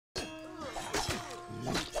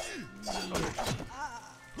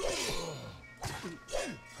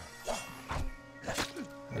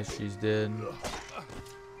she's dead.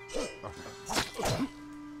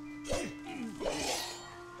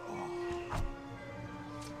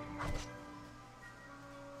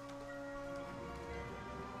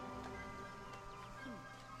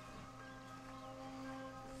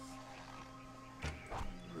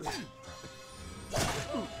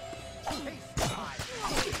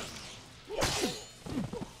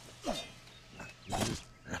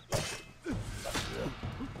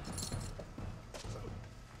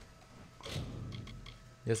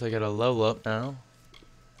 Guess I gotta level up now.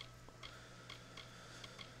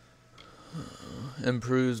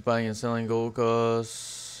 Improves buying and selling gold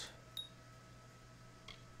costs.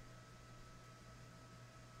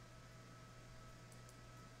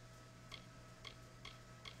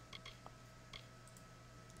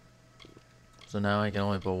 So now I can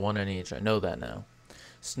only put one in each. I know that now.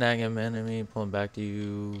 Snag him, enemy, pull him back to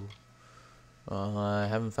you. I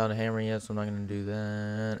haven't found a hammer yet, so I'm not going to do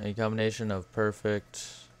that. A combination of perfect.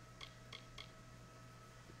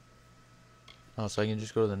 Oh, so I can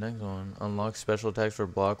just go to the next one. Unlock special attacks for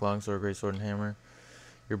block, longsword, greatsword, and hammer.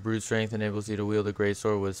 Your brute strength enables you to wield a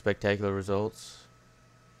greatsword with spectacular results.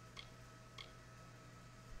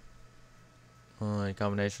 A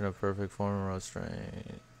combination of perfect form and raw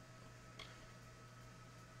strength.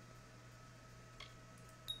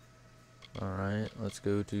 Alright, let's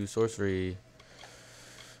go to sorcery.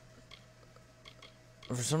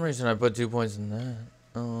 For some reason I put 2 points in that.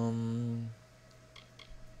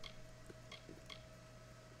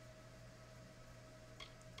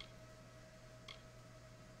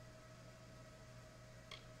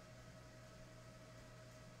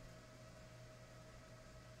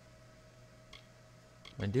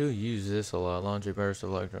 I do use this a lot, laundry burst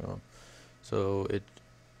electro. So it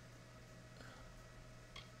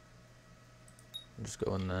just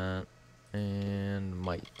go in that and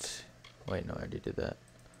might. Wait, no, I already did that.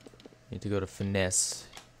 Need to go to finesse.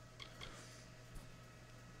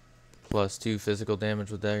 Plus 2 physical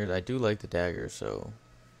damage with daggers. I do like the dagger, so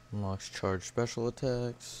unlocks charged special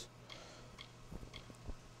attacks.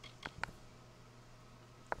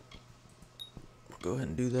 Go ahead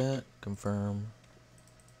and do that. Confirm.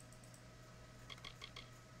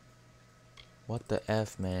 What the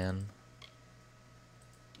F, man?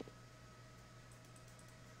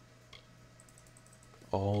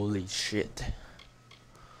 Holy shit.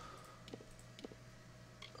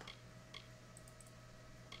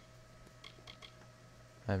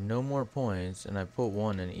 I have no more points, and I put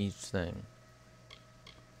 1 in each thing.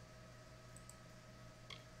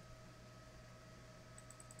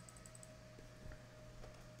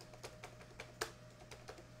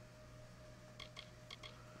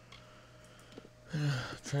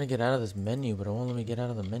 Trying to get out of this menu, but it won't let me get out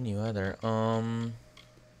of the menu either.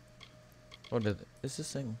 What is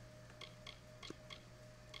this thing?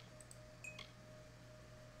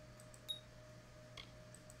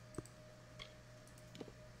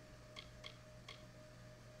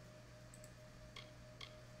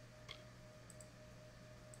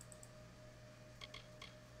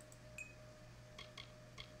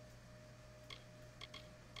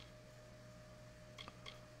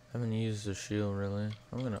 I haven't used the shield really.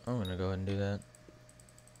 I'm gonna go ahead and do that.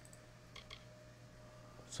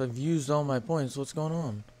 So I've used all my points. What's going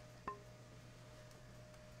on?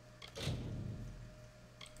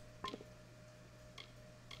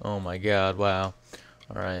 Oh my god, wow.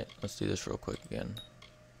 Alright, let's do this real quick again.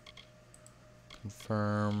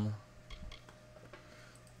 Confirm.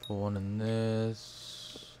 Put 1 in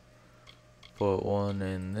this. Put 1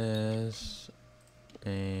 in this.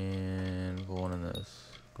 And put 1 in this.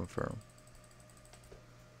 Confirm.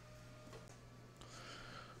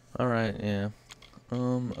 Alright, yeah.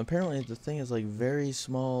 Apparently the thing is like very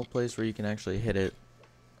small place where you can actually hit it.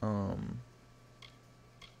 Now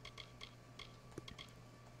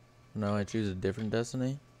I choose a different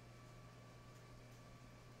destiny.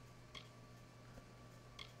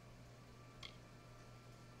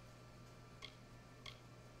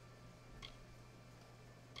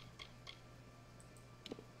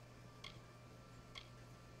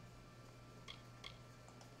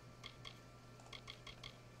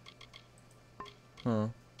 Huh.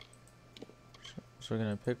 So can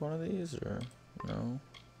I pick one of these or no?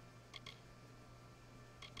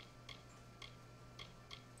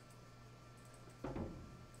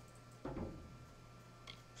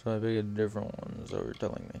 So I pick a different one, is what you're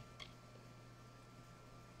telling me.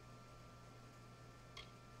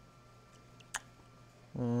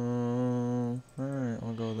 Alright,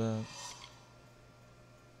 I'll go with that.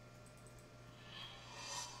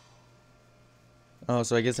 Oh,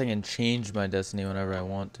 so I guess I can change my destiny whenever I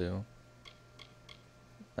want to.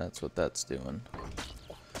 That's what that's doing.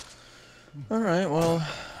 Alright, well,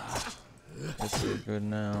 guess we're good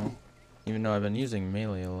now. Even though I've been using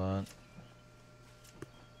melee a lot.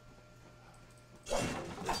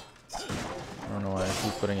 I don't know why I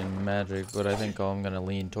keep putting in magic, but I think I'm gonna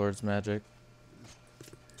lean towards magic.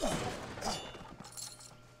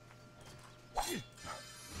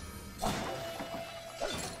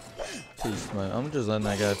 I'm just letting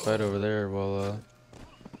that guy fight over there while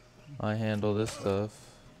I handle this stuff.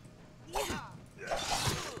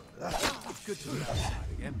 Good to be outside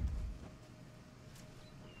again.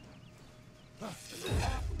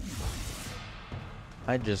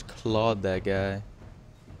 I just clawed that guy.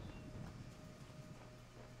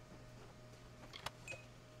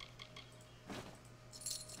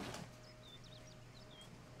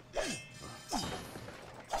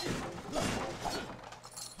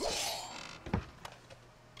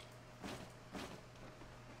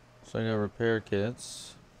 So I got repair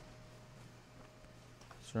kits.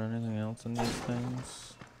 Is there anything else in these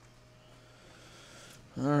things?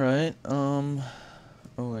 Alright, oh,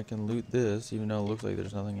 I can loot this, even though it looks like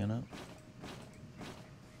there's nothing in it.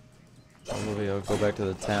 Probably I'll go back to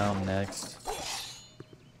the town next.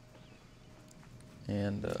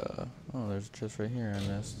 And, oh, there's a chest right here I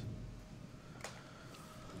missed.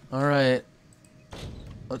 Alright.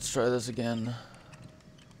 Let's try this again.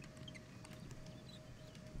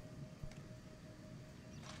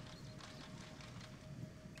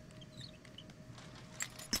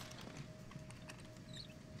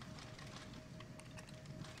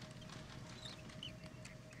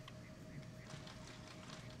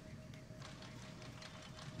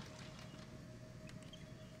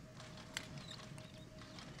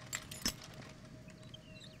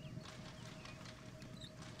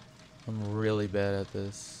 I'm really bad at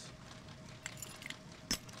this.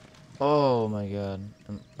 Oh my god.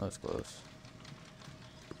 That was close.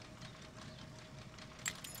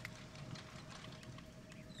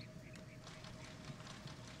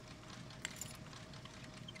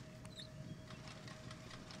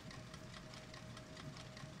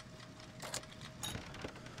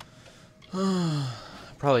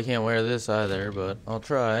 Probably can't wear this either, but I'll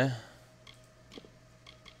try.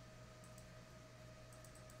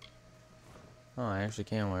 Oh, I actually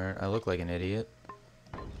can wear it. I look like an idiot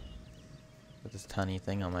with this tiny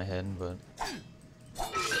thing on my head, but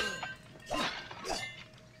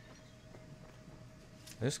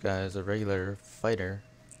this guy is a regular fighter.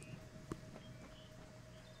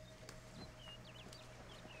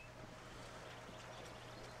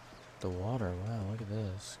 The water, wow, look at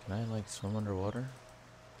this. Can I like swim underwater?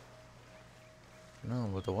 No,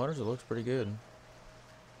 but the water looks pretty good.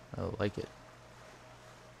 I like it.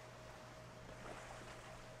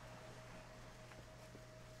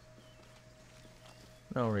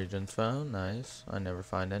 No regions found, nice. I never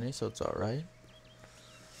find any, so it's alright.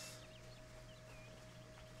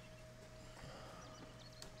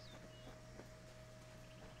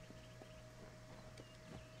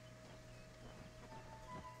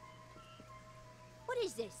 What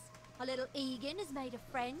is this? A little Egan has made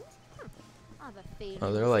a friend? I've a feeling.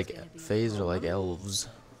 Oh, they're like phased are like elves.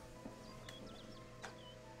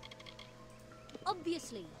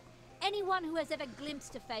 Obviously, anyone who has ever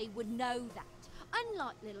glimpsed a Fae would know that.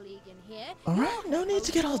 Unlike little Egan here. Alright, no need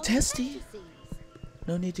to get all testy.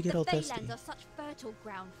 No need to get all testy. The Feylands are such fertile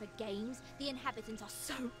ground for games. The inhabitants are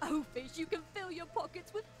so oafish you can fill your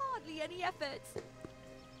pockets with hardly any effort.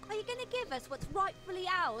 Are you going to give us what's rightfully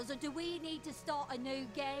ours, or do we need to start a new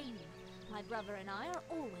game? My brother and I are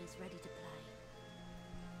always ready to play.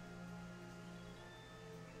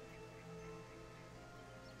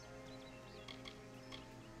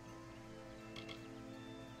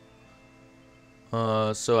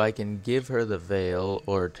 So I can give her the veil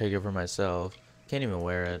or take it for myself. Can't even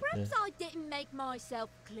wear it. Perhaps I didn't make myself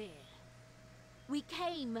clear. We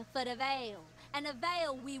came for the veil, and a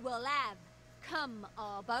veil we will have. Come,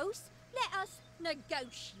 Arbos, let us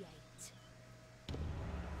negotiate.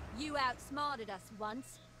 You outsmarted us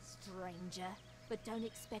once, stranger, but don't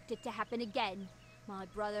expect it to happen again. My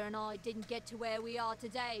brother and I didn't get to where we are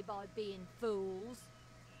today by being fools.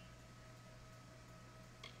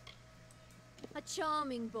 A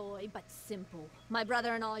charming boy, but simple. My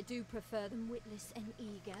brother and I do prefer them witless and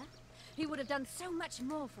eager. He would have done so much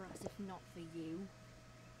more for us if not for you.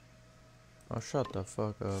 Oh, shut the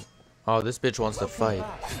fuck up. Oh, this bitch wants to fight.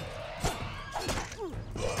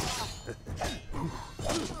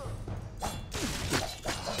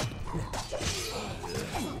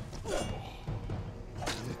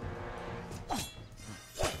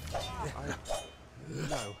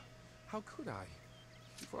 No. How could I?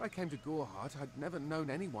 Before I came to Gorhart, I'd never known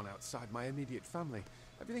anyone outside my immediate family.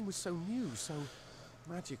 Everything was so new, so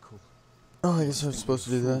magical. Oh, I guess I was supposed to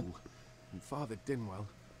do that. And Father Dinwell.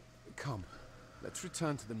 Come, let's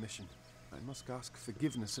return to the mission. I must ask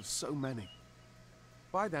forgiveness of so many.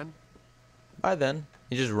 Bye then. Bye then.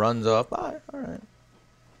 He just runs off. Bye. Alright.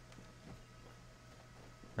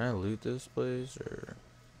 Can I loot this place or?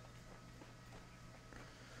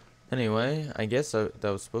 Anyway, I guess that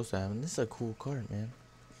was supposed to happen. This is a cool card, man.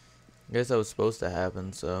 I guess that was supposed to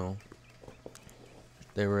happen, so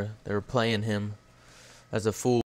they were playing him as a fool.